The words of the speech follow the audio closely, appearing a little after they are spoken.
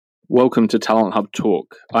Welcome to Talent Hub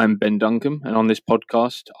Talk. I'm Ben Duncan, and on this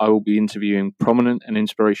podcast, I will be interviewing prominent and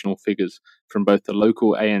inspirational figures from both the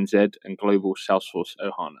local ANZ and global Salesforce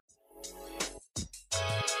Ohana.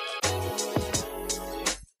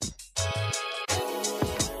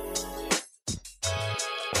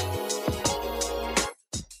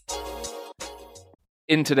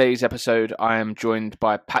 In today's episode, I am joined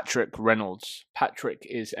by Patrick Reynolds. Patrick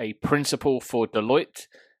is a principal for Deloitte,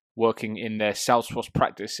 working in their Salesforce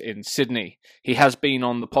practice in Sydney. He has been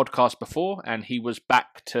on the podcast before, and he was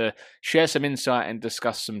back to share some insight and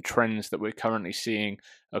discuss some trends that we're currently seeing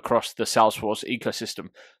across the Salesforce ecosystem.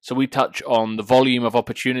 So we touch on the volume of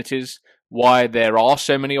opportunities, why there are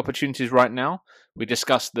so many opportunities right now. We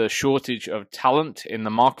discuss the shortage of talent in the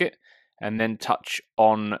market, and then touch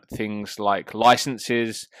on things like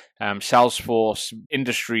licenses, Salesforce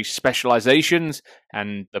industry specializations,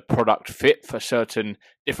 and the product fit for certain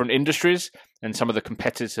different industries, and some of the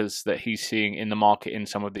competitors that he's seeing in the market in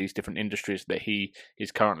some of these different industries that he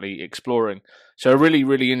is currently exploring. So a really,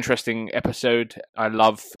 really interesting episode. I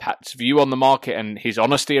love Pat's view on the market and his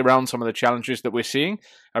honesty around some of the challenges that we're seeing.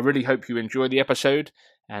 I really hope you enjoy the episode.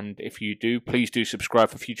 And if you do, please do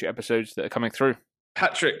subscribe for future episodes that are coming through.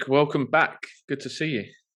 Patrick, welcome back. Good to see you.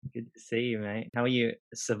 Good to see you, mate. How are you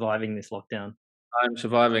surviving this lockdown? I'm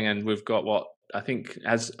surviving, and we've got I think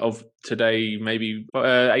as of today, maybe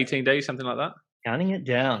 18 days, something like that. Counting it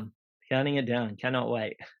down. Cannot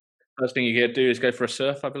wait. First thing you get to do is go for a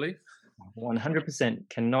surf, I believe. 100%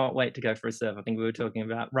 cannot wait to go for a surf. I think we were talking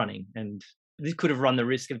about running, and this could have run the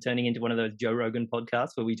risk of turning into one of those Joe Rogan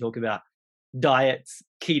podcasts where we talk about diets,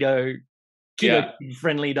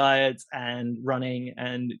 keto-friendly diets and running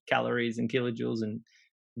and calories and kilojoules and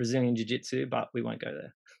Brazilian jiu-jitsu, but we won't go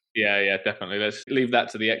there. Yeah, definitely. Let's leave that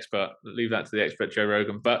to the expert. Joe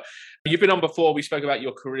Rogan. But you've been on before. We spoke about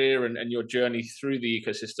your career and your journey through the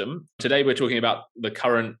ecosystem. Today, we're talking about the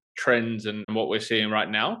current trends and what we're seeing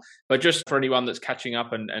right now. But just for anyone that's catching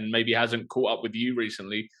up and maybe hasn't caught up with you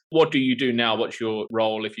recently, what do you do now? What's your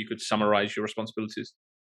role, if you could summarize your responsibilities?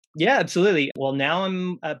 Yeah, absolutely. Well, now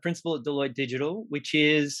I'm a principal at Deloitte Digital, which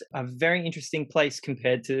is a very interesting place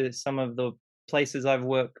compared to some of the places I've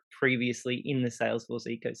worked previously in the Salesforce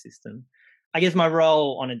ecosystem. I guess my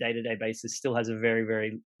role on a day-to-day basis still has a very,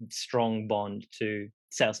 very strong bond to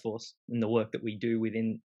Salesforce and the work that we do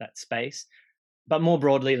within that space. But more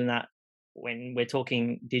broadly than that, when we're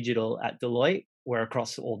talking digital at Deloitte, we're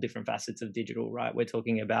across all different facets of digital, right? We're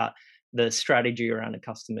talking about the strategy around a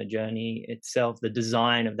customer journey itself, the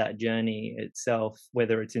design of that journey itself,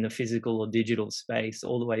 whether it's in a physical or digital space,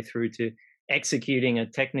 all the way through to executing a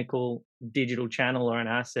technical digital channel or an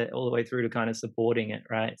asset, all the way through to kind of supporting it,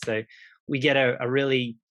 right? So we get a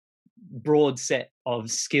really broad set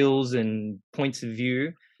of skills and points of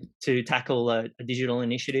view to tackle a digital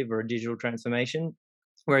initiative or a digital transformation.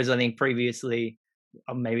 Whereas I think previously,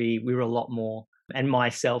 maybe we were a lot more, and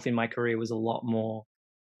myself in my career was a lot more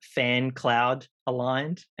fan cloud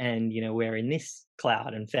aligned, and we're in this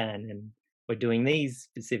cloud and fan, and we're doing these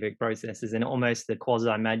specific processes, and almost the quasi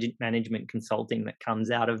management consulting that comes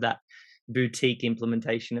out of that boutique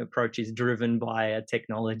implementation approach is driven by a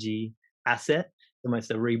technology asset, almost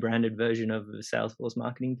a rebranded version of the Salesforce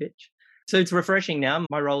marketing pitch. So it's refreshing now.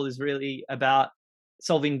 My role is really about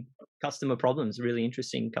solving customer problems, really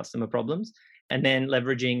interesting customer problems, and then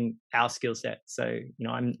leveraging our skill set. So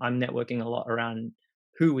I'm networking a lot around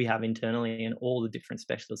who we have internally and all the different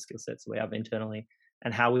specialist skill sets we have internally,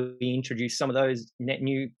 and how we introduce some of those net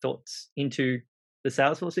new thoughts into the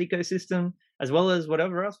Salesforce ecosystem, as well as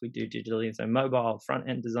whatever else we do digitally. So mobile,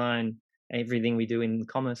 front-end design, everything we do in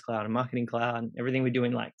Commerce Cloud and Marketing Cloud, everything we do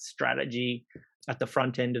in like strategy at the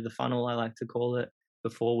front end of the funnel, I like to call it,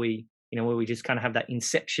 before we, where we just kind of have that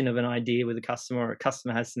inception of an idea with a customer, or a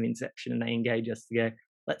customer has some inception and they engage us to go,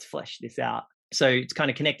 let's flesh this out. So it's kind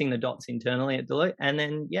of connecting the dots internally at Deloitte. And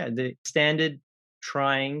then, the standard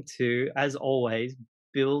trying to, as always,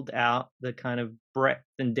 build out the kind of breadth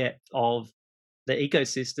and depth of the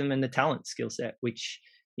ecosystem and the talent skill set, which,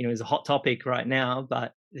 is a hot topic right now,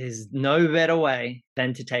 but there's no better way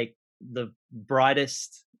than to take the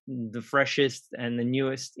brightest, the freshest and the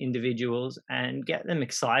newest individuals and get them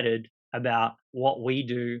excited about what we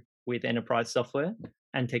do with enterprise software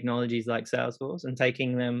and technologies like Salesforce, and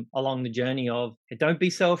taking them along the journey of, don't be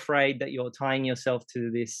so afraid that you're tying yourself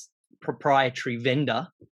to this proprietary vendor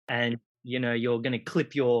and, you're going to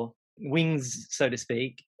clip your wings, so to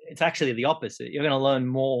speak. It's actually the opposite. You're going to learn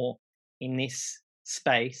more in this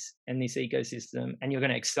space and this ecosystem, and you're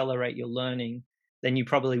going to accelerate your learning than you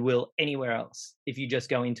probably will anywhere else if you just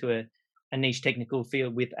go into a niche technical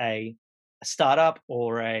field with a startup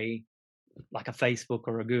or a like a Facebook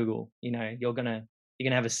or a Google. You're gonna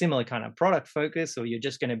have a similar kind of product focus, or you're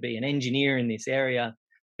just going to be an engineer in this area,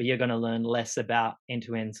 but you're going to learn less about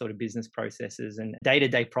end-to-end sort of business processes and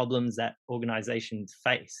day-to-day problems that organizations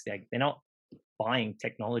face. They're not buying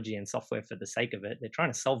technology and software for the sake of it. They're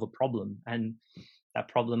trying to solve a problem, and that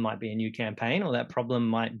problem might be a new campaign, or that problem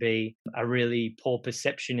might be a really poor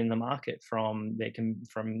perception in the market from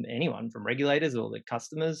anyone, from regulators or the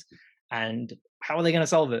customers. And how are they going to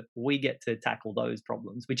solve it? We get to tackle those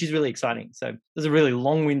problems, which is really exciting. So there's a really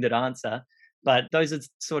long-winded answer, but those are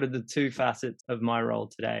sort of the two facets of my role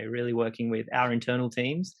today, really working with our internal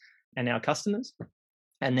teams and our customers.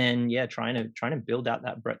 And then, yeah, trying to build out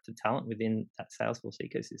that breadth of talent within that Salesforce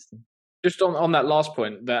ecosystem. Just on that last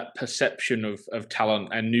point, that perception of talent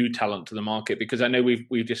and new talent to the market, because I know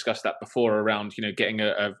we've discussed that before around, getting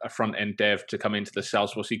a front end dev to come into the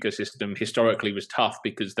Salesforce ecosystem historically was tough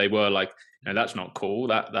because they were like, that's not cool,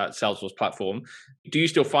 that Salesforce platform. Do you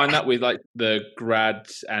still find that with like the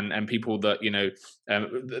grads and people that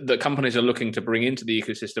the companies are looking to bring into the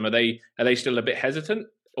ecosystem? Are they still a bit hesitant,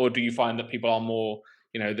 or do you find that people are more,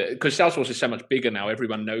 because Salesforce is so much bigger now,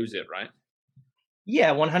 everyone knows it, right?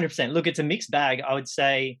 Yeah, 100%. Look, it's a mixed bag. I would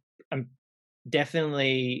say I'm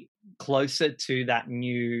definitely closer to that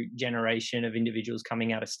new generation of individuals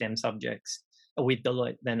coming out of STEM subjects with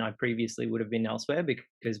Deloitte than I previously would have been elsewhere,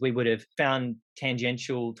 because we would have found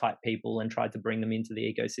tangential type people and tried to bring them into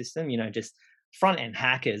the ecosystem, just front end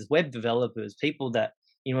hackers, web developers, people that,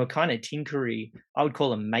 are kind of tinkery. I would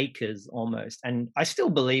call them makers almost. And I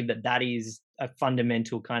still believe that that is a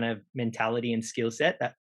fundamental kind of mentality and skill set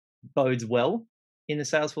that bodes well in the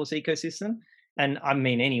Salesforce ecosystem. And I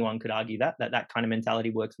mean, anyone could argue that kind of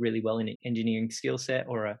mentality works really well in an engineering skill set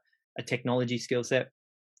or a technology skill set.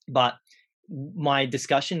 But my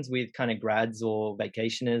discussions with kind of grads or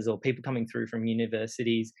vacationers or people coming through from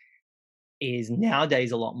universities is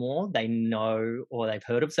nowadays a lot more. They know, or they've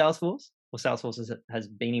heard of Salesforce, or Salesforce has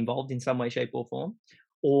been involved in some way, shape, or form,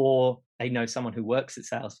 or they know someone who works at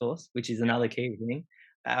Salesforce, which is another key thing.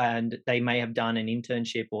 And they may have done an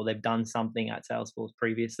internship, or they've done something at Salesforce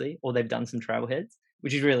previously, or they've done some trailheads,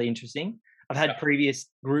 which is really interesting. I've had previous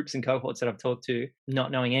groups and cohorts that I've talked to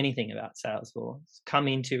not knowing anything about Salesforce come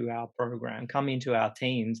into our program, come into our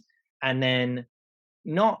teams, and then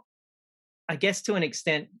not, I guess to an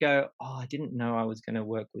extent, go, oh, I didn't know I was going to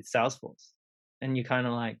work with Salesforce. And you're kind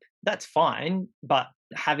of like, that's fine. But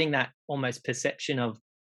having that almost perception of,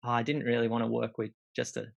 oh, I didn't really want to work with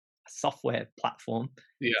just a software platform.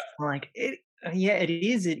 Yeah. Like it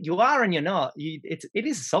is. You are and you're not. It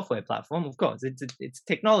is a software platform, of course. It's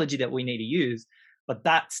technology that we need to use, but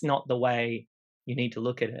that's not the way you need to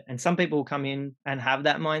look at it. And some people will come in and have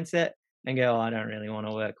that mindset and go, oh, I don't really want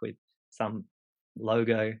to work with some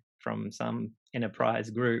logo from some enterprise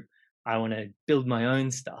group. I want to build my own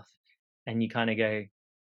stuff. And you kind of go,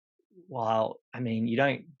 well, I mean, you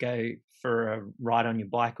don't go for a ride on your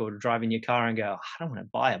bike or drive in your car and go, I don't want to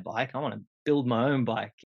buy a bike. I want to build my own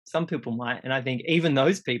bike. Some people might. And I think even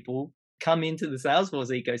those people come into the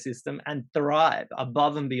Salesforce ecosystem and thrive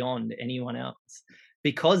above and beyond anyone else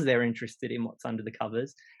because they're interested in what's under the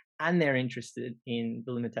covers and they're interested in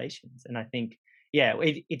the limitations. And I think,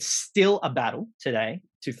 it's still a battle today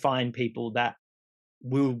to find people that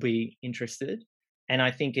will be interested. And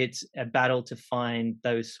I think it's a battle to find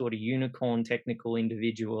those sort of unicorn technical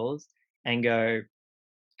individuals and go,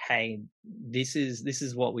 hey, this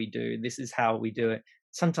is what we do. This is how we do it.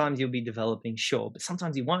 Sometimes you'll be developing, sure, but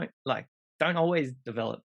sometimes you won't. Like, don't always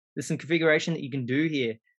develop. There's some configuration that you can do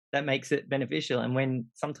here that makes it beneficial. And when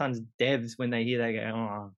sometimes devs, when they hear, they go,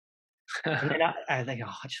 oh, and then they go,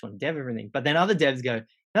 oh, I just want to dev everything. But then other devs go,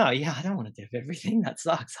 no, I don't want to dev everything. That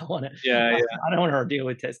sucks. I want to. I don't want to deal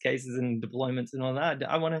with test cases and deployments and all that.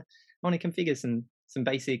 I want to configure some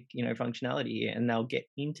basic functionality here, and they'll get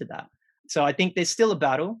into that. So I think there's still a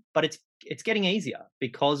battle, but it's getting easier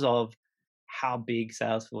because of how big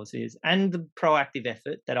Salesforce is and the proactive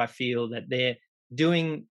effort that I feel that they're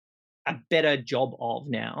doing a better job of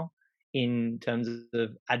now in terms of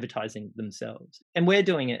advertising themselves. And we're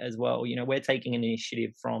doing it as well. We're taking an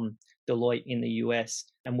initiative from Deloitte in the US,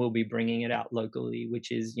 and we'll be bringing it out locally,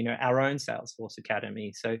 which is, our own Salesforce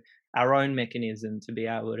Academy. So our own mechanism to be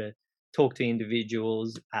able to talk to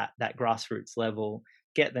individuals at that grassroots level,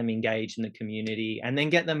 get them engaged in the community, and then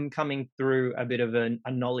get them coming through a bit of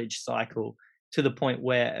a knowledge cycle to the point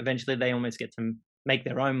where eventually they almost get to make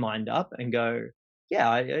their own mind up and go,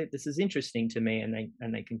 this is interesting to me, and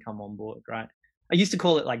they can come on board, right? I used to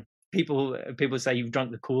call it like people say you've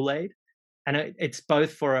drunk the Kool-Aid, and it's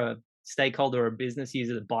both for a stakeholder or a business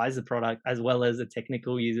user that buys the product as well as a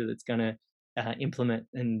technical user that's going to implement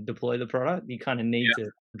and deploy the product. You kind of need to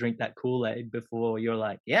drink that Kool-Aid before you're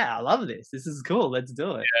like, yeah, I love this. This is cool. Let's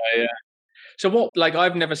do it. Yeah. So what, like,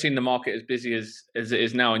 I've never seen the market as busy as it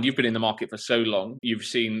is now, and you've been in the market for so long. You've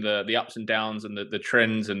seen the ups and downs and the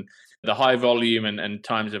trends and the high volume and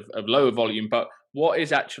times of lower volume. But what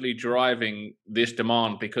is actually driving this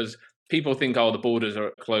demand? Because people think, oh, the borders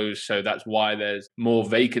are closed, so that's why there's more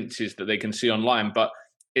vacancies that they can see online. But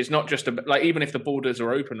it's not just like, even if the borders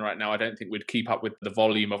are open right now, I don't think we'd keep up with the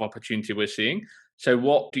volume of opportunity we're seeing. So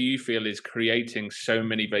what do you feel is creating so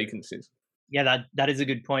many vacancies? Yeah, that is a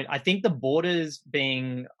good point. I think the borders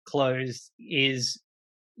being closed is,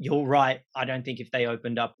 you're right. I don't think if they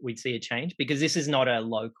opened up, we'd see a change, because this is not a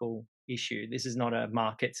local issue. This is not a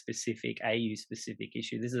market specific, AU specific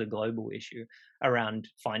issue. This is a global issue around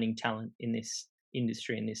finding talent in this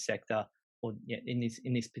industry, in this sector, or in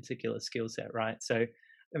this particular skill set, right? So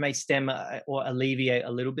it may stem or alleviate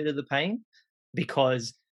a little bit of the pain,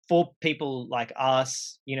 because for people like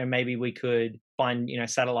us, maybe we could find,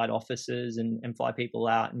 satellite offices and fly people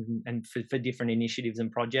out and for different initiatives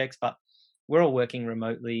and projects. But we're all working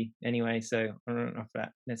remotely anyway, so I don't know if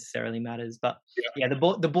that necessarily matters. But yeah,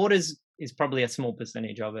 the borders is probably a small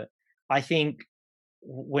percentage of it. I think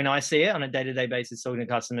when I see it on a day-to-day basis talking to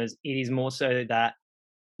customers, it is more so that,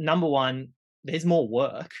 number one, there's more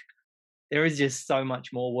work. There is just so much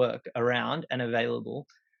more work around and available,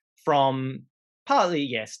 from partly,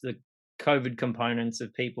 yes, the COVID components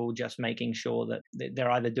of people just making sure that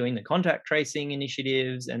they're either doing the contact tracing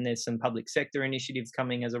initiatives, and there's some public sector initiatives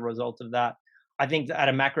coming as a result of that. I think that at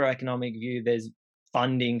a macroeconomic view, there's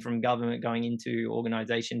funding from government going into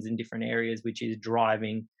organizations in different areas, which is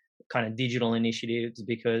driving kind of digital initiatives,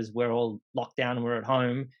 because we're all locked down and we're at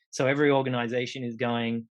home. So every organization is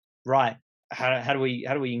going, right, how do we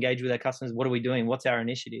engage with our customers? What are we doing? What's our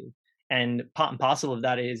initiative? And part and parcel of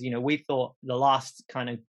that is, we thought the last kind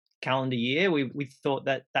of calendar year, we thought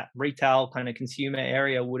that retail kind of consumer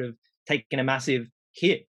area would have taken a massive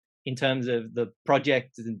hit in terms of the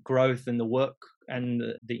project and growth and the work and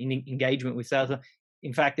the engagement with sales.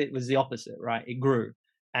 In fact, it was the opposite, right? It grew.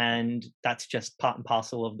 And that's just part and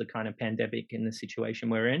parcel of the kind of pandemic and the situation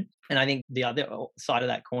we're in. And I think the other side of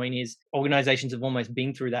that coin is organizations have almost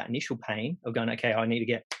been through that initial pain of going, okay, I need to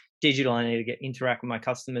get digital, I need to interact with my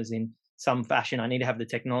customers in some fashion, I need to have the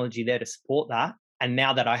technology there to support that. And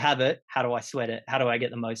now that I have it, how do I sweat it? How do I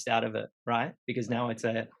get the most out of it, right? Because now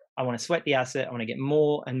I want to sweat the asset. I want to get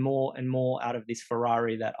more and more and more out of this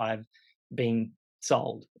Ferrari that I've been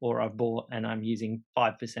sold or I've bought and I'm using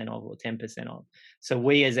 5% of or 10% of. So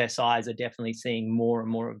we as SIs are definitely seeing more and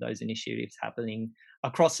more of those initiatives happening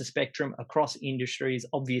across the spectrum, across industries,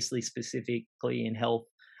 obviously specifically in health.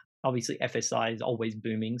 Obviously FSI is always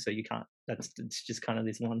booming, so you can't, it's just kind of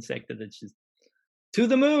this one sector that's just to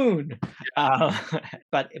the moon.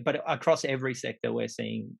 But across every sector, we're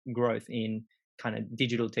seeing growth in kind of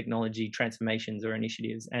digital technology transformations or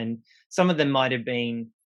initiatives. And some of them might have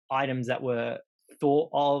been items that were thought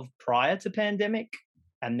of prior to pandemic,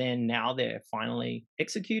 and then now they're finally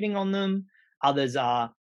executing on them. Others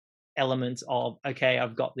are elements of, okay,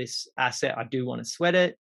 I've got this asset, I do want to sweat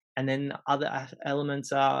it. And then other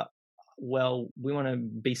elements are, well, we want to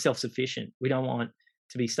be self-sufficient. We don't want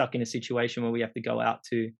to be stuck in a situation where we have to go out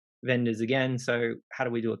to vendors again. So how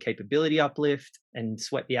do we do a capability uplift and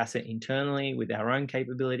sweat the asset internally with our own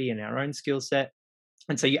capability and our own skill set?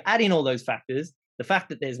 And so you add in all those factors, the fact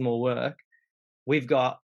that there's more work, we've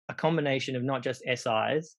got a combination of not just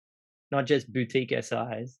SIs, not just boutique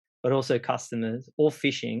SIs, but also customers, all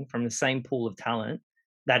fishing from the same pool of talent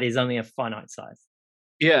that is only a finite size.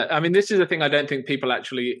 Yeah, I mean, this is a thing I don't think people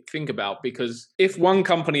actually think about, because if one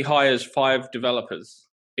company hires 5 developers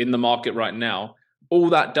in the market right now, all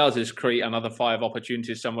that does is create another 5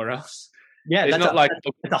 opportunities somewhere else. Yeah, it's not like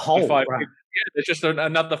it's a whole. Right. Right. Yeah, there's just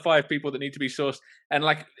another 5 people that need to be sourced, and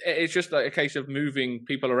like it's just like a case of moving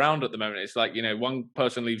people around at the moment. It's like, one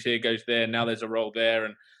person leaves here, goes there, now there's a role there,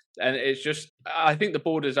 and it's just, I think the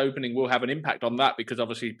borders opening will have an impact on that, because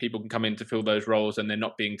obviously people can come in to fill those roles and they're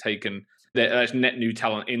not being taken, there's net new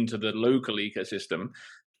talent into the local ecosystem.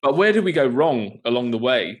 But where did we go wrong along the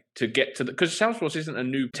way to get to because Salesforce isn't a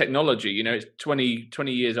new technology, it's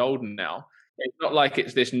 20 years old now. It's not like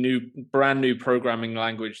it's this brand new programming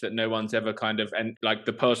language that no one's ever and like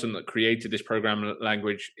the person that created this programming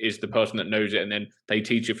language is the person that knows it, and then they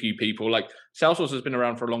teach a few people. Like, Salesforce has been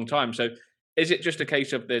around for a long time. So is it just a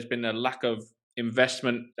case of there's been a lack of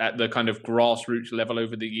investment at the kind of grassroots level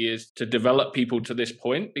over the years to develop people to this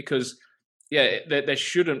point? Because there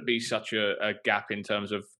shouldn't be such a gap in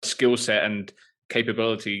terms of skill set and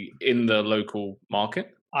capability in the local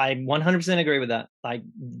market. I 100% agree with that. Like,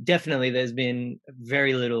 definitely, there's been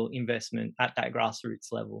very little investment at that grassroots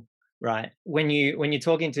level, right? When you're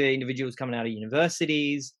talking to individuals coming out of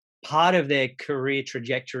universities, part of their career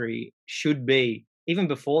trajectory should be, even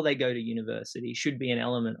before they go to university, should be an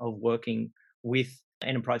element of working with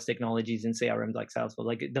enterprise technologies and CRMs like Salesforce.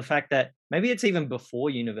 Like the fact that maybe it's even before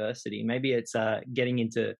university, maybe it's getting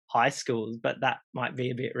into high schools, but that might be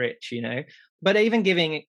a bit rich, you know. But even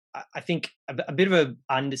giving I think a bit of a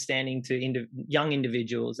understanding to young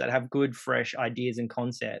individuals that have good, fresh ideas and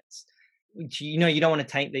concepts. Which, you know, you don't want to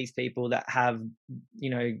take these people that have, you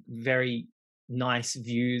know, very nice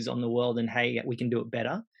views on the world and hey, we can do it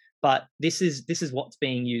better. But this is what's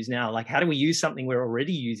being used now. Like, how do we use something we're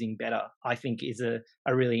already using better? I think is a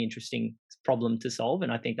really interesting problem to solve,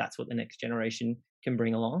 and I think that's what the next generation can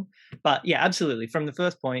bring along. But yeah, absolutely. From the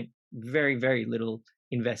first point, very little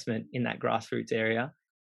investment in that grassroots area.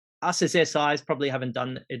 Us as SIs probably haven't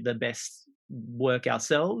done the best work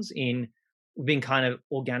ourselves in we've been kind of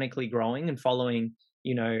organically growing and following,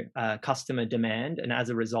 you know, customer demand, and as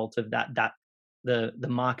a result of that, the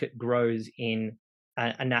market grows in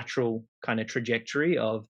a natural kind of trajectory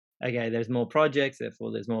of okay, there's more projects,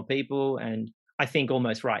 therefore there's more people, and I think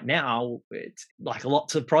almost right now it's like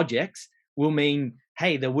lots of projects will mean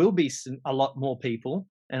hey, there will be a lot more people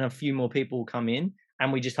and a few more people will come in,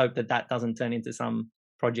 and we just hope that that doesn't turn into some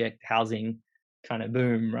project housing kind of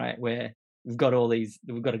boom, right? Where we've got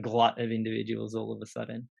a glut of individuals all of a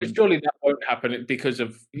sudden. Surely that won't happen because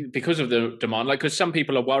of the demand. Like, because some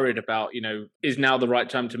people are worried about, you know, is now the right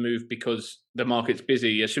time to move because the market's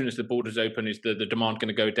busy? As soon as the borders open, is the demand going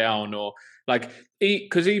to go down? Or like,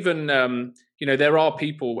 because even you know, there are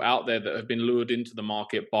people out there that have been lured into the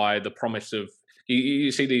market by the promise of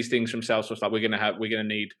you see these things from Salesforce, like we're going to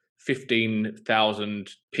need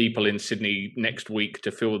 15,000 people in Sydney next week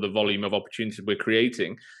to fill the volume of opportunities we're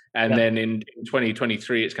creating. And then in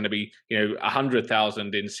 2023, it's going to be, you know,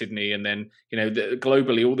 100,000 in Sydney. And then, you know,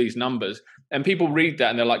 globally, all these numbers. And people read that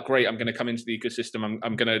and they're like, great, I'm going to come into the ecosystem.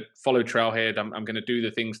 I'm going to follow Trailhead. I'm going to do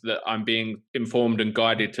the things that I'm being informed and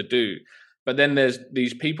guided to do. But then there's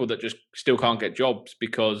these people that just still can't get jobs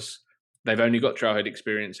because they've only got Trailhead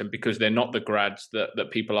experience and because they're not the grads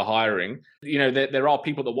that people are hiring. You know, there are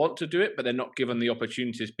people that want to do it, but they're not given the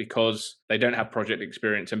opportunities because they don't have project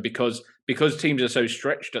experience. And because teams are so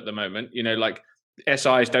stretched at the moment, you know, like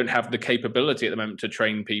SIs don't have the capability at the moment to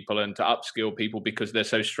train people and to upskill people because they're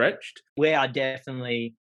so stretched. We are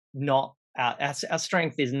definitely not, our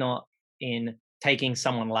strength is not in taking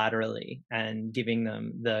someone laterally and giving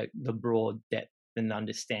them the broad depth and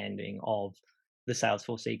understanding of the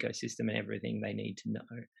Salesforce ecosystem and everything they need to know.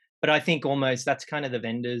 But I think almost that's kind of the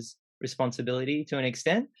vendor's responsibility to an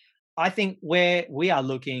extent. I think where we are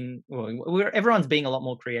looking, everyone's being a lot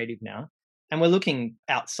more creative now, and we're looking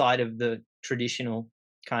outside of the traditional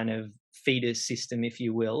kind of feeder system, if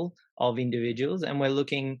you will, of individuals, and we're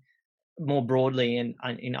looking more broadly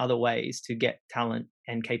in other ways to get talent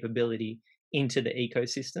and capability into the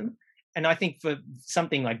ecosystem. And I think for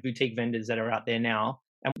something like boutique vendors that are out there now,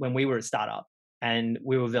 and when we were a startup, and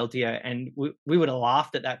we were Veltio, and we would have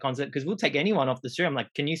laughed at that concept because we'll take anyone off the street. I'm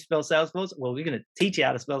like, can you spell Salesforce? Well, we're going to teach you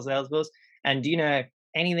how to spell Salesforce. And do you know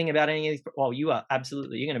anything about any of these? Well, you are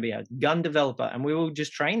absolutely. You're going to be a gun developer, and we will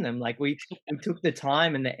just train them. Like we took the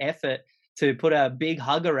time and the effort to put a big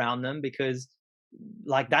hug around them because,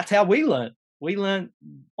 like, that's how we learned. We learned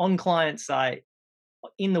on client site,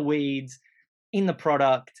 in the weeds, in the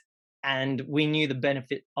product, and we knew the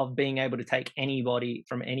benefit of being able to take anybody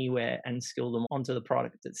from anywhere and skill them onto the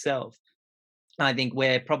product itself. I think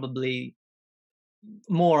we're probably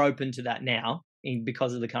more open to that now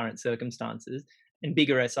because of the current circumstances, and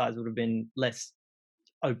bigger SIs would have been less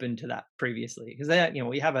open to that previously because they, you know,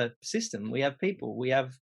 we have a system, we have people, we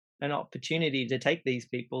have an opportunity to take these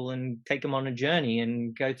people and take them on a journey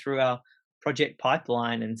and go through our project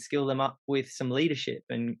pipeline and skill them up with some leadership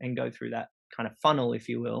and go through that kind of funnel, if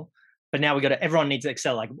you will. But now everyone needs to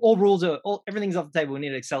excel. Like everything's off the table. We need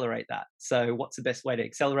to accelerate that. So what's the best way to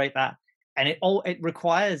accelerate that? And it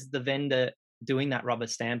requires the vendor doing that rubber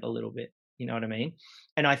stamp a little bit. You know what I mean?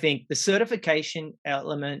 And I think the certification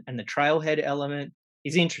element and the Trailhead element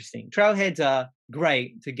is interesting. Trailheads are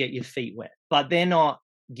great to get your feet wet, but they're not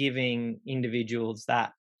giving individuals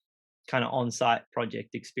that kind of on-site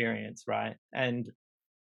project experience, right? And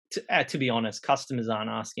to be honest, customers aren't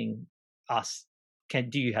asking us,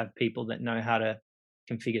 do you have people that know how to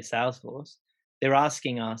configure Salesforce? They're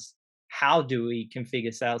asking us, how do we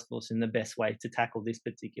configure Salesforce in the best way to tackle this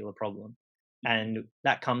particular problem? And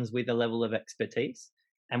that comes with a level of expertise.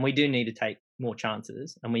 And we do need to take more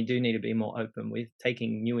chances, and we do need to be more open with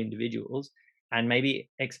taking new individuals and maybe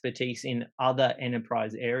expertise in other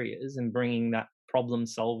enterprise areas and bringing that problem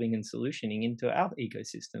solving and solutioning into our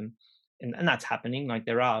ecosystem. And that's happening. Like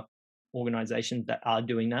there are organizations that are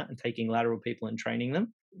doing that and taking lateral people and training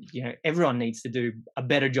them. Everyone needs to do a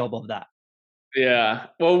better job of that. Yeah.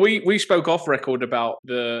 Well, we spoke off record about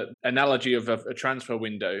the analogy of a transfer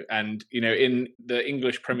window. And, in the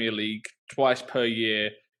English Premier League, twice per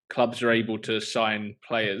year, clubs are able to sign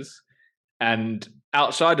players. And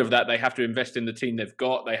outside of that, they have to invest in the team they've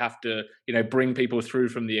got. They have to, bring people through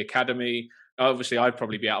from the academy. Obviously, I'd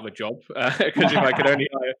probably be out of a job because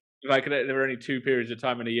there were only 2 periods of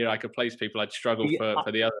time in a year I could place people, I'd struggle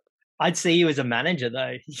for the other. I'd see you as a manager,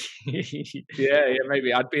 though. Yeah,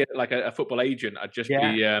 maybe I'd be like a football agent. I'd just be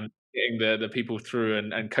getting the people through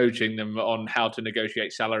and coaching them on how to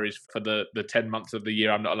negotiate salaries for the 10 months of the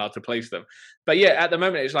year I'm not allowed to place them. But yeah, at the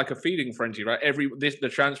moment it's like a feeding frenzy, right? The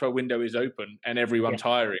transfer window is open and everyone's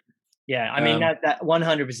hiring. Yeah, I mean that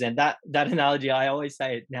 100%. That analogy, I always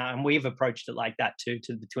say it now, and we've approached it like that too,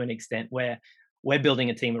 to an extent where we're building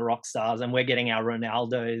a team of rock stars and we're getting our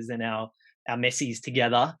Ronaldos and our Messis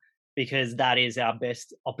together, because that is our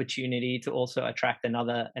best opportunity to also attract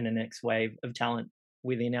another and the next wave of talent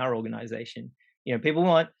within our organization. People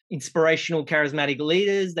want inspirational, charismatic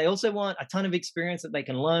leaders. They also want a ton of experience that they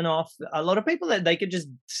can learn off. A lot of people that they could just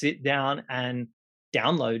sit down and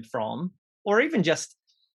download from, or even just,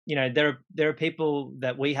 there are people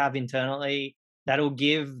that we have internally that'll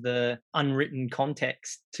give the unwritten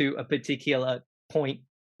context to a particular point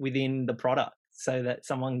within the product so that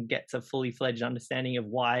someone gets a fully fledged understanding of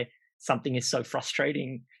why something is so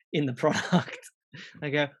frustrating in the product. I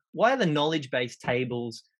go, why are the knowledge-based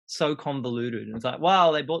tables so convoluted? And it's like,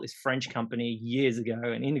 wow, they bought this French company years ago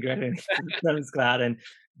and integrated it into Service Cloud, and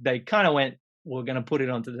they kind of went, we're going to put it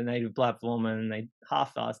onto the native platform, and they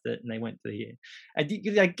half-assed it and they went to here.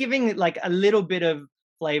 And giving like a little bit of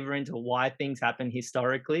flavor into why things happen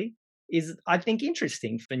historically is, I think,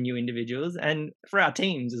 interesting for new individuals and for our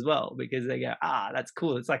teams as well, because they go, that's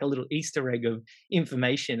cool. It's like a little Easter egg of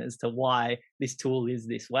information as to why this tool is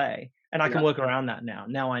this way. And I can work around that now.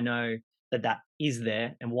 Now I know that is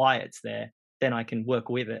there and why it's there. Then I can work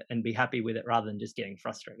with it and be happy with it rather than just getting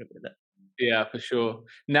frustrated with it. Yeah, for sure.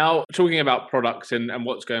 Now, talking about products and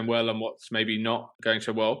what's going well and what's maybe not going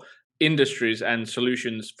so well, industries and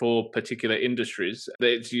solutions for particular industries.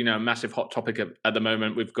 It's a massive hot topic at the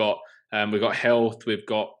moment. We've got health, we've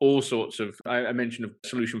got all sorts of. I mentioned a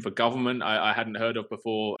solution for government I hadn't heard of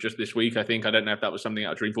before just this week. I don't know if that was something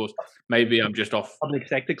out of Dreamforce. Maybe I'm just off. Public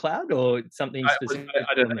sector cloud or something specific?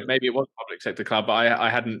 I don't know. Maybe it was public sector cloud, but I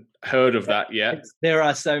hadn't heard of that yet. There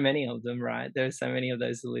are so many of them, right? There are so many of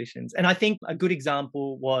those solutions, and I think a good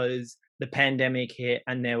example was the pandemic hit,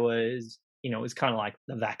 and there was. It was kind of like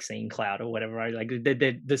the vaccine cloud or whatever, right? Like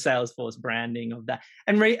the Salesforce branding of that.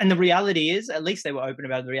 And the reality is, at least they were open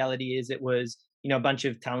about it. The reality is it was, a bunch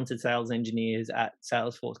of talented sales engineers at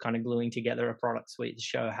Salesforce kind of gluing together a product suite to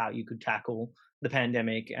show how you could tackle the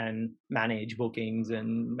pandemic and manage bookings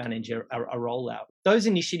and manage a rollout. Those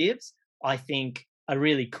initiatives, I think, are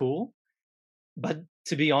really cool. But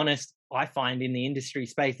to be honest, I find in the industry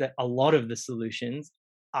space that a lot of the solutions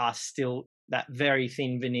are still that very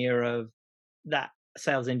thin veneer of that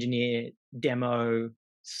sales engineer demo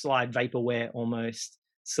slide vaporware almost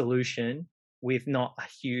solution with not a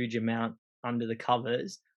huge amount under the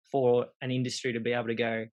covers for an industry to be able to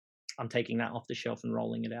go, I'm taking that off the shelf and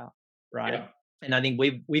rolling it out, right? Yeah. And I think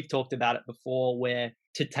we've talked about it before, where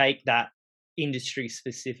to take that industry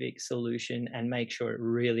specific solution and make sure it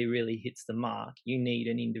really, really hits the mark, you need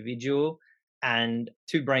an individual and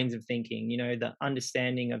two brains of thinking, the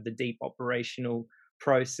understanding of the deep operational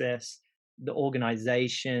process, the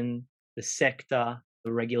organization, the sector,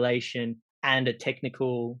 the regulation, and a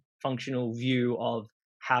technical functional view of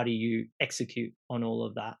how do you execute on all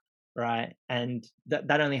of that, right? And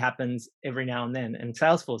that only happens every now and then. And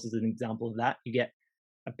Salesforce is an example of that. You get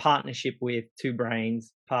a partnership with two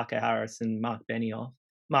brains, Parker Harris and Mark Benioff.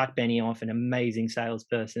 Mark Benioff, an amazing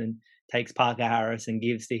salesperson, takes Parker Harris and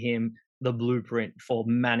gives to him the blueprint for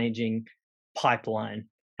managing pipeline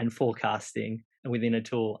and forecasting within a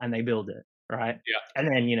tool, and they build it, right? Yeah. And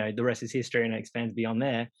then, the rest is history and it expands beyond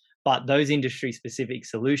there. But those industry specific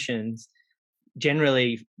solutions,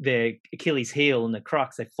 generally their Achilles heel and the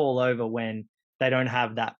crux, they fall over when they don't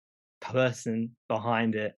have that person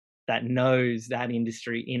behind it that knows that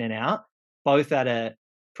industry in and out, both at a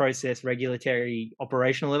process, regulatory,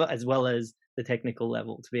 operational level, as well as the technical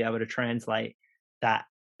level, to be able to translate that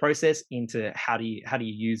process into how do you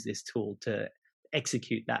use this tool to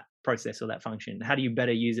execute that process or that function? How do you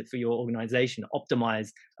better use it for your organization, optimize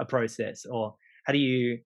a process? Or how do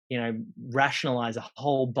you rationalize a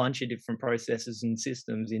whole bunch of different processes and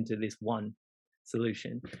systems into this one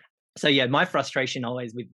solution. So yeah, my frustration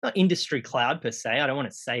always with not industry cloud per se. I don't want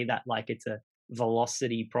to say that like it's a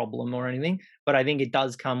velocity problem or anything, but I think it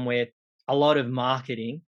does come with a lot of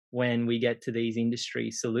marketing when we get to these industry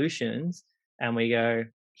solutions and we go,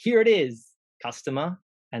 here it is, customer.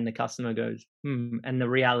 And the customer goes, and the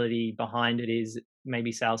reality behind it is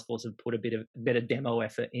maybe Salesforce have put a bit of demo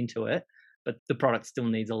effort into it, but the product still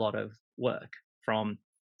needs a lot of work from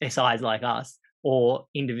SIs like us or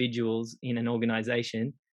individuals in an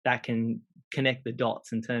organization that can connect the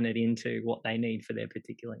dots and turn it into what they need for their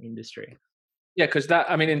particular industry. Yeah, because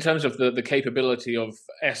in terms of the capability of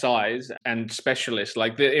SIs and specialists,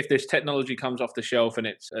 like if this technology comes off the shelf and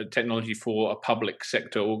it's a technology for a public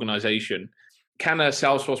sector organization, can a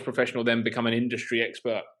Salesforce professional then become an industry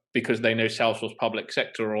expert because they know Salesforce public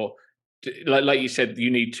sector? Or like you said, you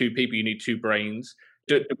need two people, you need two brains.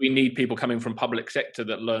 Do we need people coming from public sector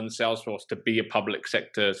that learn Salesforce to be a public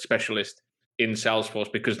sector specialist in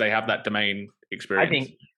Salesforce because they have that domain experience?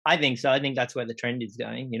 I think so. I think that's where the trend is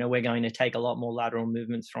going. We're going to take a lot more lateral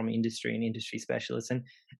movements from industry and industry specialists, and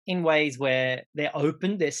in ways where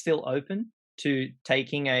they're still open to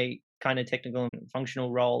taking a kind of technical and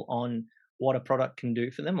functional role on what a product can do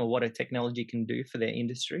for them or what a technology can do for their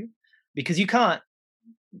industry. Because you can't,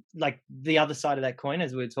 like the other side of that coin,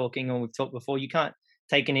 as we've talked before, you can't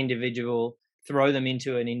take an individual, throw them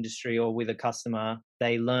into an industry or with a customer.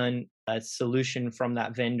 They learn a solution from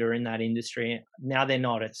that vendor in that industry. Now they're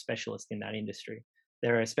not a specialist in that industry.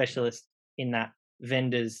 They're a specialist in that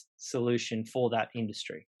vendor's solution for that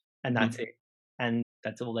industry. And that's it. And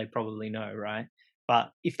that's all they probably know, right?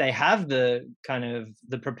 But if they have the kind of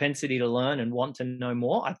the propensity to learn and want to know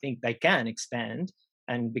more, I think they can expand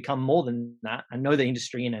and become more than that and know the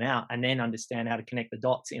industry in and out, and then understand how to connect the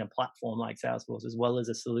dots in a platform like Salesforce as well as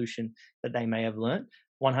a solution that they may have learned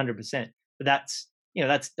 100%. But that's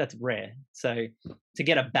rare. So to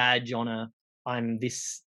get a badge on I'm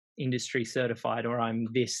this industry certified or I'm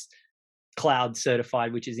this cloud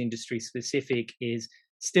certified, which is industry specific, is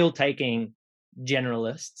still taking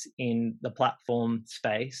generalists in the platform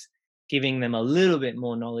space, giving them a little bit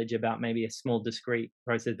more knowledge about maybe a small discrete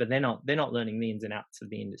process, but they're not learning the ins and outs of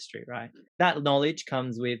the industry, right? That knowledge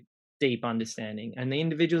comes with deep understanding and the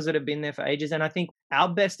individuals that have been there for ages. And I think our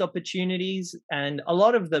best opportunities and a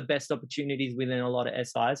lot of the best opportunities within a lot of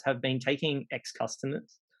SIs have been taking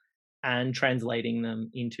ex-customers and translating them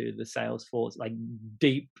into the Salesforce, like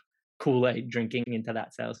deep Kool-Aid drinking into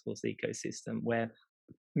that Salesforce ecosystem where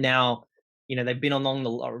now, they've been along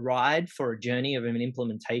the ride for a journey of an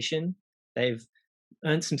implementation. They've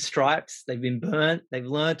earned some stripes. They've been burnt. They've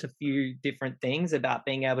learned a few different things about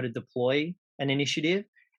being able to deploy an initiative,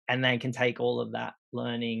 and they can take all of that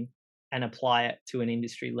learning and apply it to an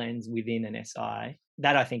industry lens within an SI.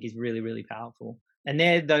 That I think is really, really powerful. And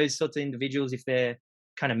they're those sorts of individuals, if they're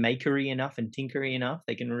kind of makery enough and tinkery enough,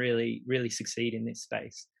 they can really, really succeed in this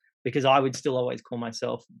space. Because I would still always call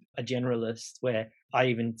myself a generalist, where I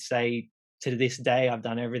even say, to this day, I've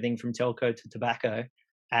done everything from telco to tobacco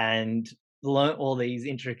and learnt all these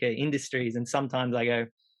intricate industries. And sometimes I go,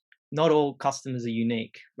 not all customers are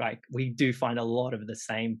unique, right? We do find a lot of the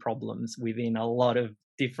same problems within a lot of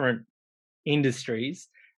different industries,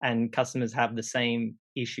 and customers have the same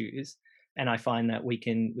issues. And I find that we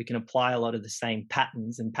can apply a lot of the same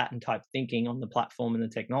patterns and pattern type thinking on the platform and the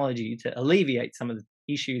technology to alleviate some of the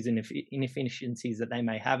issues and inefficiencies that they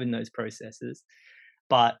may have in those processes.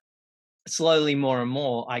 But slowly, more and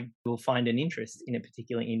more, I will find an interest in a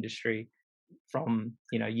particular industry from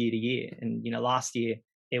year to year. And last year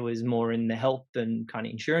it was more in the health and kind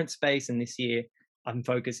of insurance space, and this year I'm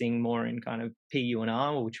focusing more in kind of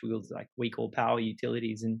PU&R, which we call power,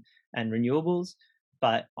 utilities, and renewables.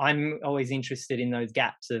 But I'm always interested in those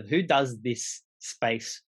gaps of who does this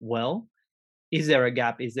space well. Is there a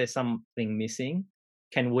gap? Is there something missing?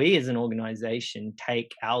 Can we as an organization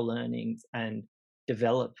take our learnings and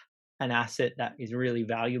develop an asset that is really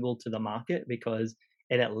valuable to the market, because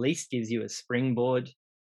it at least gives you a springboard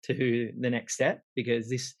to the next step? Because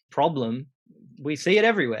this problem, we see it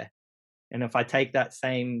everywhere. And if I take that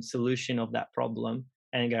same solution of that problem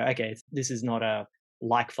and go, okay, this is not a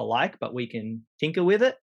like for like, but we can tinker with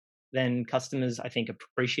it, then customers, I think,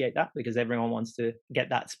 appreciate that, because everyone wants to get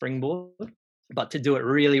that springboard. But to do it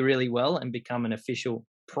really, really well and become an official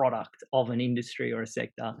product of an industry or a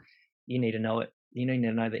sector, you need to know it. You need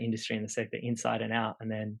to know the industry and the sector inside and out,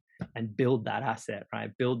 and build that asset, right?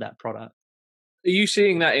 Build that product. Are you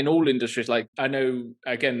seeing that in all industries? Like, I know,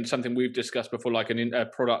 again, something we've discussed before, like a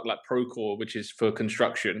product like Procore, which is for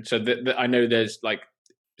construction. So I know there's like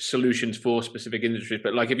solutions for specific industries.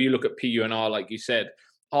 But like if you look at PU&R, like you said,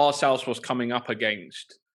 are Salesforce coming up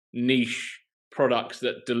against niche products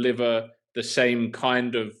that deliver the same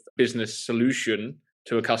kind of business solution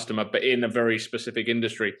to a customer, but in a very specific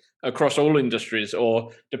industry across all industries?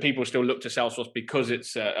 Or do people still look to Salesforce because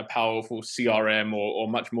it's a powerful CRM or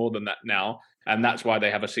much more than that now? And that's why they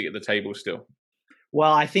have a seat at the table still?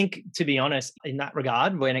 Well, I think, to be honest, in that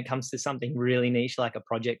regard, when it comes to something really niche like a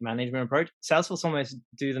project management approach, Salesforce almost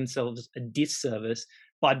do themselves a disservice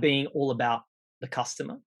by being all about the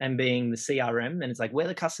customer and being the CRM. And it's like, we're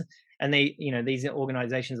the customer. And they, these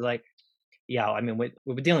organizations are like, yeah, I mean,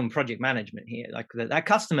 we're dealing with project management here. Like that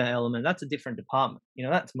customer element, that's a different department.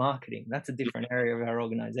 That's marketing. That's a different area of our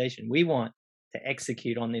organization. We want to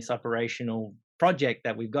execute on this operational project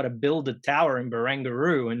that we've got to build a tower in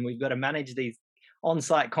Barangaroo and we've got to manage these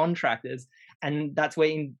on-site contractors. And that's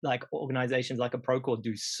where like organizations like a Procore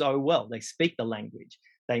do so well. They speak the language.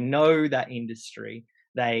 They know that industry.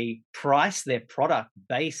 They price their product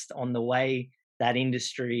based on the way that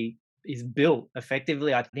industry is built.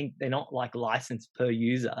 Effectively, I think they're not like licensed per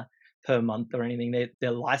user per month or anything.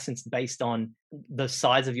 They're licensed based on the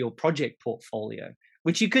size of your project portfolio,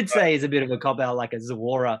 which you could say is a bit of a cop-out, like a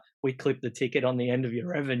Zuora, we clip the ticket on the end of your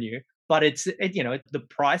revenue. But the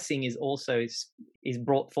pricing is also is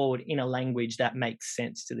brought forward in a language that makes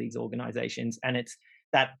sense to these organizations. And it's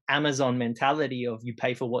that Amazon mentality of you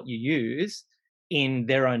pay for what you use in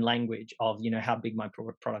their own language of, how big my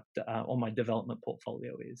product or my development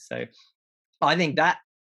portfolio is. So I think that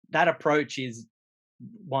approach is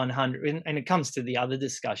 100. And it comes to the other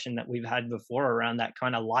discussion that we've had before around that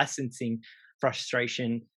kind of licensing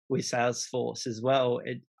frustration with Salesforce as well.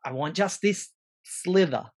 I want just this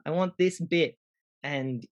slither. I want this bit.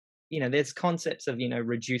 And, there's concepts of,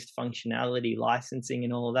 reduced functionality, licensing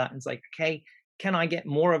and all of that. And it's like, okay, can I get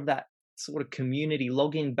more of that sort of community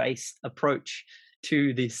login based approach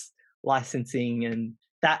to this licensing? And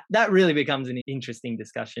that really becomes an interesting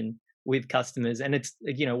discussion with customers. And it's,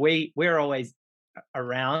 we're always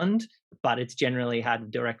around, but it's generally had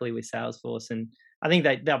directly with Salesforce. And I think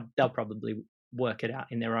they'll probably work it out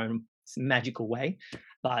in their own magical way.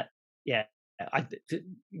 But yeah,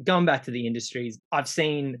 going back to the industries, I've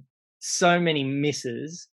seen so many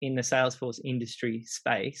misses in the Salesforce industry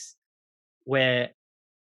space where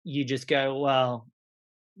you just go, well,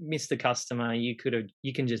 Mr. Customer, you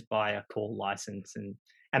can just buy a core license,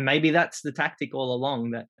 and maybe that's the tactic all along,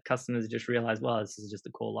 that customers just realize, well, this is just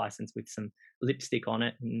a core license with some lipstick on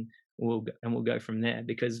it, and we'll go from there.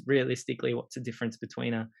 Because realistically, what's the difference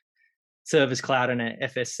between a Service Cloud and a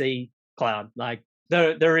FSC cloud? Like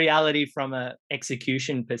the reality from a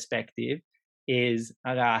execution perspective is,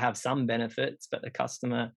 I have some benefits, but the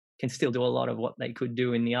customer can still do a lot of what they could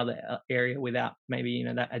do in the other area without maybe,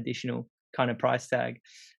 that additional kind of price tag.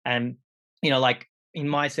 And, like in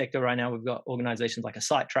my sector right now, we've got organizations like a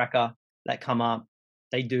Site Tracker that come up.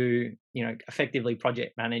 They do, effectively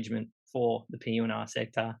project management for the PU&R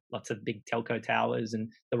sector, lots of big telco towers and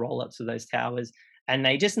the roll-ups of those towers. And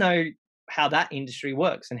they just know how that industry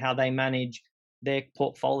works and how they manage their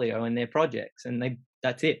portfolio and their projects. And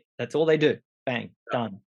that's it. That's all they do. Bang,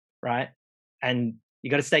 done. Right. And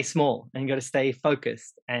you got to stay small and you got to stay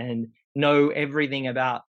focused and know everything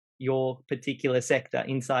about your particular sector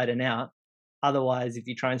inside and out. Otherwise, if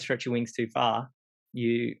you try and stretch your wings too far,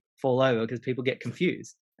 you fall over because people get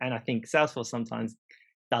confused. And I think Salesforce sometimes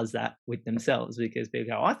does that with themselves, because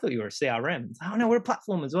people go, I thought you were a CRM. It's like, oh no, we're a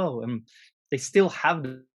platform as well. And they still have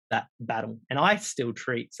that battle. And I still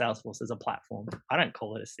treat Salesforce as a platform. I don't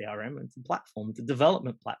call it a CRM. It's a platform. It's a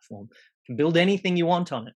development platform. You can build anything you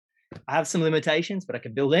want on it. I have some limitations, but I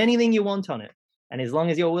can build anything you want on it. And as long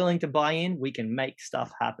as you're willing to buy in, we can make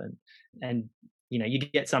stuff happen. And, you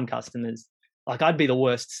get some customers, like I'd be the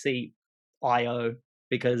worst CIO,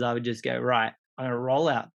 because I would just go, right, I'm going to roll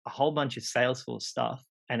out a whole bunch of Salesforce stuff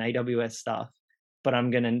and AWS stuff, but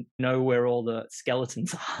I'm going to know where all the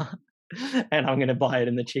skeletons are. And I'm going to buy it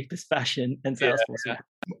in the cheapest fashion, and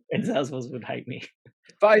Salesforce would hate me.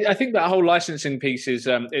 But I think that whole licensing piece is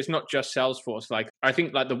it's not just Salesforce. Like I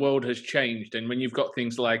think like the world has changed, and when you've got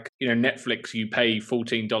things like Netflix, you pay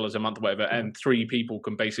 $14 a month or whatever, and 3 people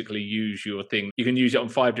can basically use your thing. You can use it on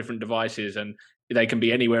 5 different devices, and they can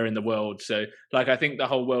be anywhere in the world. So like I think the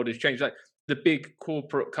whole world has changed. Like the big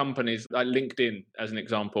corporate companies like LinkedIn, as an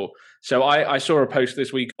example. So I saw a post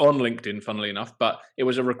this week on LinkedIn, funnily enough, but it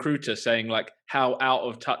was a recruiter saying like how out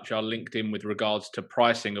of touch are LinkedIn with regards to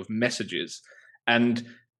pricing of messages. And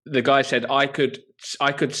the guy said, I could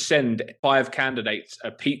send 5 candidates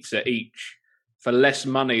a pizza each for less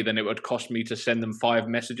money than it would cost me to send them 5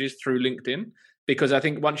 messages through LinkedIn. Because I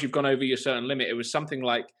think once you've gone over your certain limit, it was something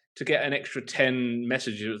like to get an extra 10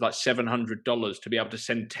 messages, it was like $700 to be able to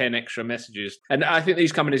send 10 extra messages. And I think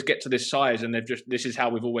these companies get to this size and this is how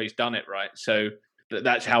we've always done it, right? So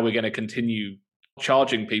that's how we're going to continue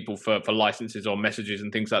charging people for licenses or messages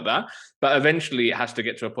and things like that. But eventually it has to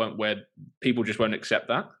get to a point where people just won't accept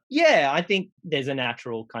that. Yeah, I think there's a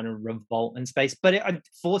natural kind of revolt in space. But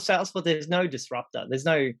for Salesforce, there's no disruptor. There's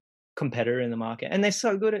no competitor in the market, and they're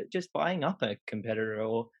so good at just buying up a competitor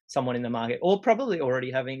or someone in the market, or probably already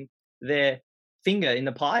having their finger in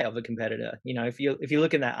the pie of a competitor. If you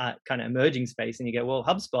look in that kind of emerging space and you go, well,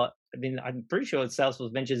 HubSpot, I mean, I'm pretty sure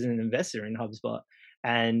Salesforce Ventures is an investor in HubSpot,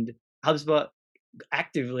 and HubSpot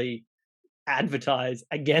actively advertise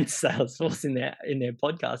against Salesforce in their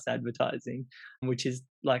podcast advertising, which is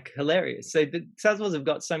like hilarious. So the Salesforce have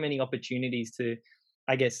got so many opportunities to,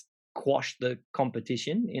 I guess, quash the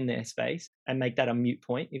competition in their space and make that a moot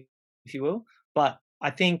point, if you will. But I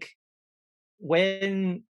think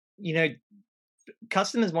when,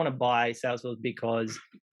 customers want to buy Salesforce because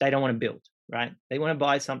they don't want to build, right? They want to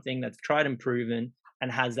buy something that's tried and proven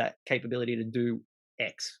and has that capability to do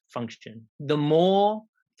X function. The more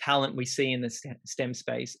talent we see in the STEM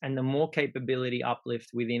space and the more capability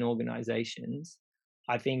uplift within organizations,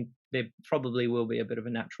 I think there probably will be a bit of a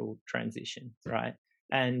natural transition, right?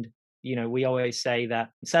 And we always say that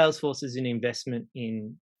Salesforce is an investment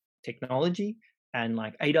in technology, and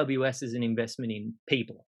like AWS is an investment in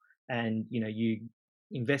people. And you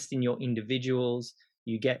invest in your individuals,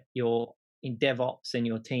 you get your in DevOps and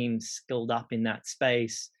your team skilled up in that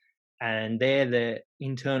space, and they're the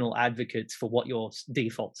internal advocates for what your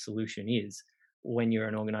default solution is when you're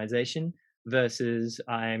an organization. Versus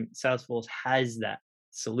Salesforce has that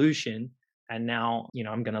solution, and now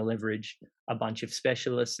I'm going to leverage a bunch of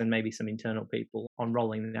specialists and maybe some internal people on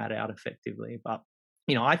rolling that out effectively. But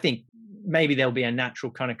I think maybe there'll be a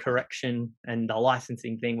natural kind of correction and the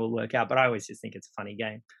licensing thing will work out. But I always just think it's a funny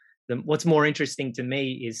game. What's more interesting to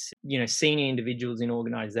me is senior individuals in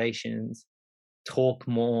organizations talk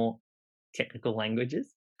more technical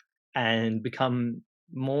languages and become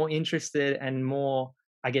more interested and more,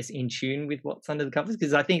 I guess, in tune with what's under the covers.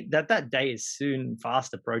 Because I think that day is soon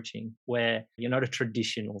fast approaching where you're not a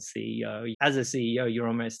traditional CEO. As a CEO, you're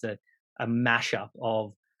almost a mashup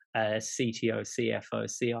of a CTO,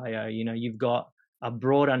 CFO, CIO. You've got a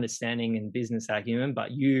broad understanding and business acumen,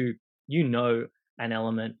 but you know an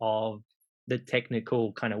element of the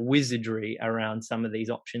technical kind of wizardry around some of these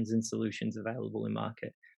options and solutions available in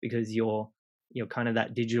market, because you're kind of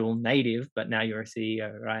that digital native, but now you're a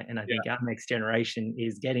CEO, right? And I think our next generation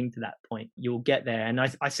is getting to that point. You'll get there. And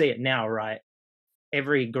I see it now, right?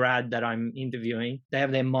 Every grad that I'm interviewing, they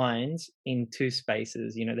have their minds in two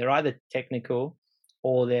spaces. They're either technical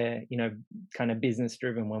or they're, kind of business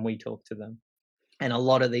driven when we talk to them. And a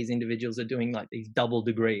lot of these individuals are doing like these double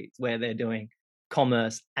degrees where they're doing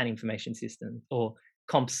commerce and information systems, or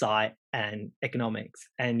comp sci and economics.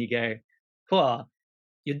 And you go, well,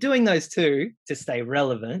 you're doing those two to stay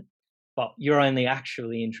relevant, but you're only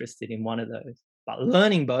actually interested in one of those. But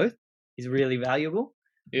learning both is really valuable.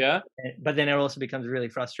 Yeah. But then it also becomes really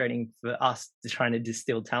frustrating for us to trying to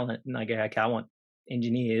distill talent. And I go, okay, I want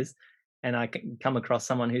engineers. And I can come across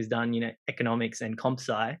someone who's done, economics and comp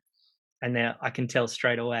sci. And now I can tell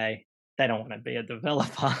straight away, they don't want to be a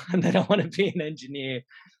developer and they don't want to be an engineer,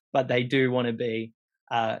 but they do want to be,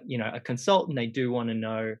 a consultant. They do want to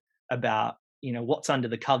know about, what's under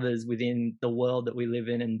the covers within the world that we live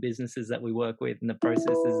in and businesses that we work with and the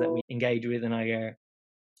processes that we engage with. And I go,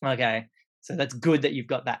 okay, so that's good that you've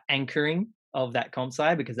got that anchoring of that comp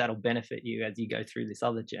sci, because that'll benefit you as you go through this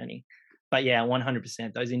other journey. But yeah,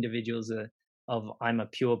 100%, those individuals I'm a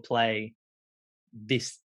pure play,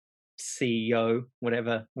 this CEO,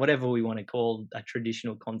 whatever we want to call a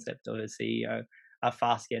traditional concept of a CEO, are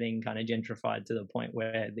fast getting kind of gentrified to the point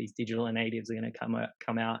where these digital natives are going to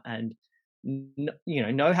come out and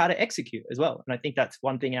know how to execute as well. And I think that's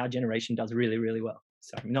one thing our generation does really, really well.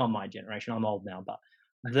 So not my generation, I'm old now, but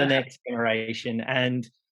the next generation, and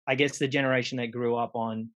I guess the generation that grew up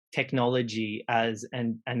on technology as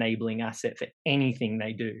an enabling asset for anything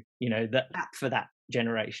they do. The app for that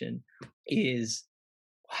generation is,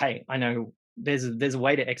 hey, I know there's a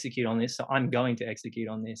way to execute on this, so I'm going to execute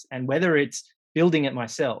on this. And whether it's building it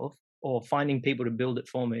myself or finding people to build it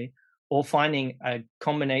for me, or finding a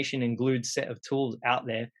combination and glued set of tools out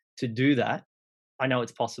there to do that, I know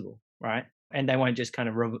it's possible, right? And they won't just kind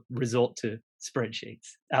of resort to spreadsheets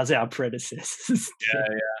as our predecessors. Yeah.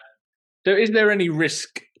 So is there any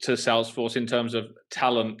risk to Salesforce in terms of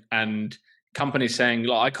talent and companies saying,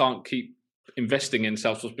 I can't keep investing in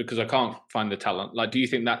Salesforce because I can't find the talent? Like, do you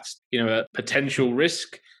think that's, a potential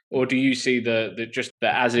risk, or do you see the just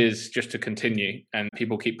the as is just to continue and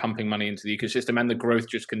people keep pumping money into the ecosystem and the growth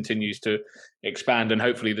just continues to expand and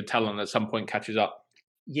hopefully the talent at some point catches up?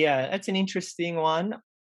 Yeah, that's an interesting one.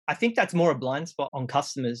 I think that's more a blind spot on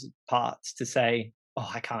customers' parts to say,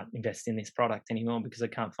 oh, I can't invest in this product anymore because I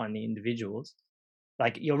can't find the individuals.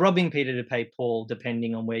 Like, you're robbing Peter to pay Paul,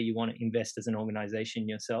 depending on where you want to invest as an organization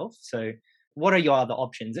yourself. So what are your other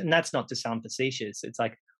options? And that's not to sound facetious. It's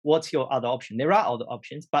like, what's your other option? There are other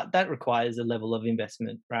options, but that requires a level of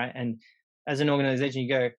investment, right? And as an organization,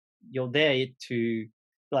 you're there to,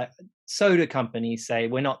 like, soda companies say,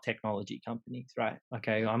 we're not technology companies, right?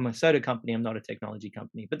 Okay, I'm a soda company, I'm not a technology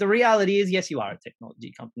company. But the reality is, yes, you are a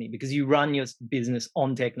technology company because you run your business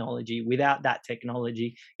on technology. Without that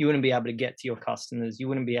technology, you wouldn't be able to get to your customers. You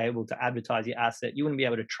wouldn't be able to advertise your asset. You wouldn't be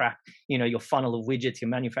able to track, your funnel of widgets, your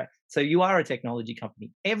manufacturer. So you are a technology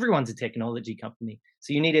company. Everyone's a technology company.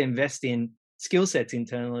 So you need to invest in skill sets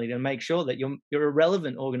internally to make sure that you're a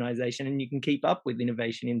relevant organization and you can keep up with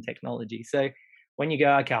innovation in technology. So when you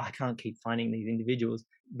go, okay, I can't keep finding these individuals,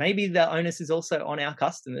 maybe the onus is also on our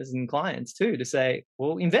customers and clients too, to say,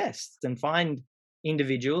 well, invest and find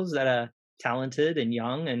individuals that are talented and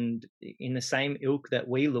young and in the same ilk that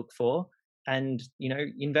we look for, and,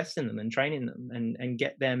 invest in them and train in them and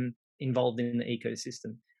get them involved in the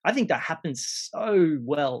ecosystem. I think that happens so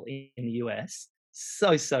well in the US,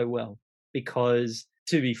 so well, because,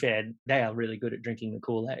 to be fair, they are really good at drinking the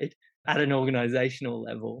Kool-Aid at an organizational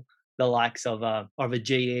level. The likes of a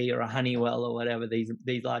GE or a Honeywell or whatever, these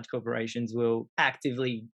large corporations will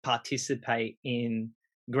actively participate in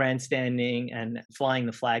grandstanding and flying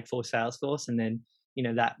the flag for Salesforce, and then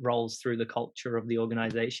that rolls through the culture of the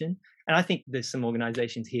organization. And I think there's some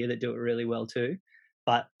organizations here that do it really well too.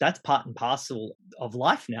 But that's part and parcel of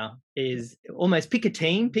life now, is almost pick a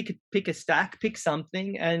team, pick a stack, pick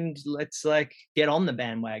something, and let's, like, get on the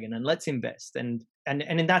bandwagon and let's invest. And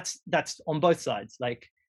that's on both sides. Like,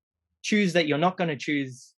 choose that you're not going to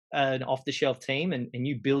choose an off-the-shelf team, and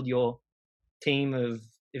you build your team of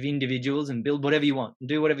individuals and build whatever you want and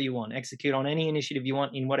do whatever you want, execute on any initiative you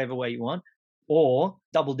want in whatever way you want, or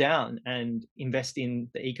double down and invest in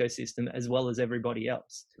the ecosystem as well as everybody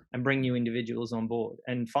else and bring new individuals on board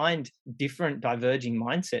and find different diverging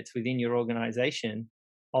mindsets within your organization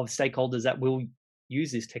of stakeholders that will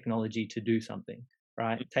use this technology to do something,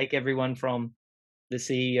 right? Take everyone from the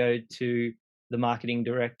CEO to the marketing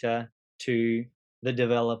director to the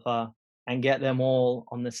developer and get them all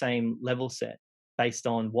on the same level set based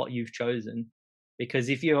on what you've chosen. Because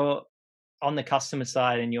if you're on the customer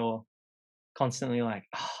side and you're constantly like,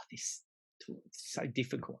 oh, this tool is so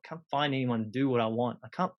difficult, I can't find anyone to do what I want, I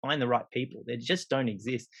can't find the right people, they just don't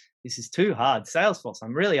exist, this is too hard, Salesforce,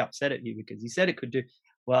 I'm really upset at you because you said it could do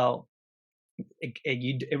well.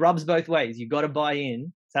 It rubs both ways. You've got to buy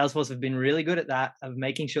in. Salesforce have been really good at that, of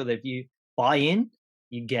making sure that if you buy in,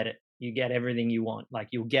 you get it. You get everything you want. Like,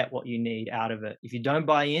 you'll get what you need out of it. If you don't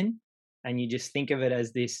buy in and you just think of it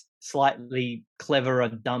as this slightly cleverer,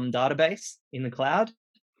 dumb database in the cloud,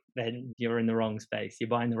 then you're in the wrong space. You're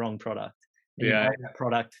buying the wrong product. And you buy that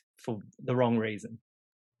product for the wrong reason.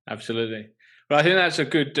 Absolutely. Well, I think that's a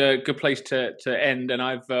good place to end. And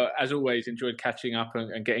I've, as always, enjoyed catching up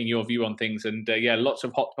and getting your view on things. And lots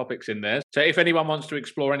of hot topics in there. So if anyone wants to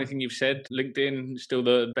explore anything you've said, LinkedIn is still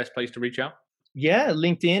the best place to reach out? Yeah,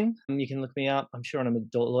 LinkedIn. You can look me up. I'm sure I'm a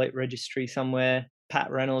Deloitte registry somewhere. Pat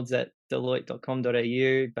Reynolds at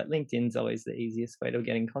deloitte.com.au. But LinkedIn's always the easiest way to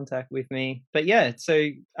get in contact with me. But yeah, so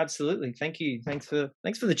absolutely. Thank you. Thanks for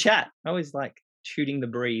the chat. I always like shooting the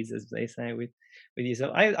breeze, as they say, with you.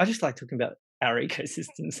 So I just like talking about our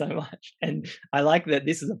ecosystem so much, and I like that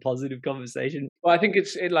this is a positive conversation. Well, I think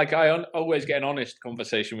I always get an honest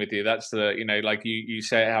conversation with you. That's the like you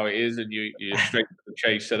say it how it is, and you're straight to the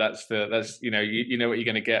chase. So that's you know what you're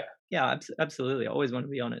going to get. Yeah, absolutely. I always want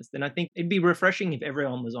to be honest, and I think it'd be refreshing if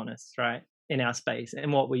everyone was honest, right, in our space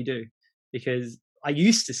and what we do. Because I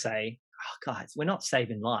used to say, oh, guys, we're not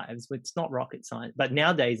saving lives. It's not rocket science. But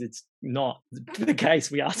nowadays, it's not the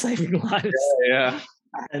case. We are saving lives. Yeah.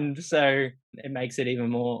 And so it makes it even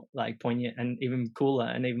more, like, poignant and even cooler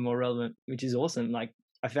and even more relevant, which is awesome. Like,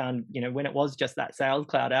 I found, when it was just that Sales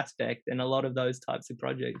Cloud aspect and a lot of those types of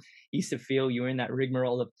projects, you used to feel you were in that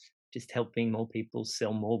rigmarole of just helping more people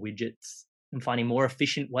sell more widgets and finding more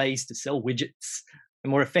efficient ways to sell widgets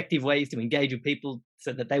and more effective ways to engage with people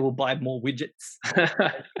so that they will buy more widgets.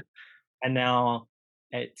 And now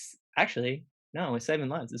it's actually, no, we're saving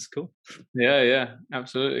lives. It's cool. Yeah,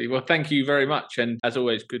 absolutely. Well, thank you very much. And as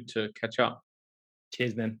always, good to catch up.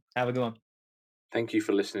 Cheers, man. Have a good one. Thank you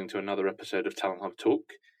for listening to another episode of Talent Hub Talk.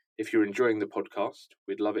 If you're enjoying the podcast,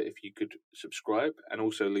 we'd love it if you could subscribe and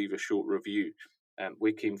also leave a short review.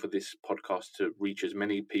 We're keen for this podcast to reach as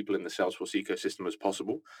many people in the Salesforce ecosystem as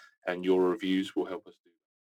possible, and your reviews will help us do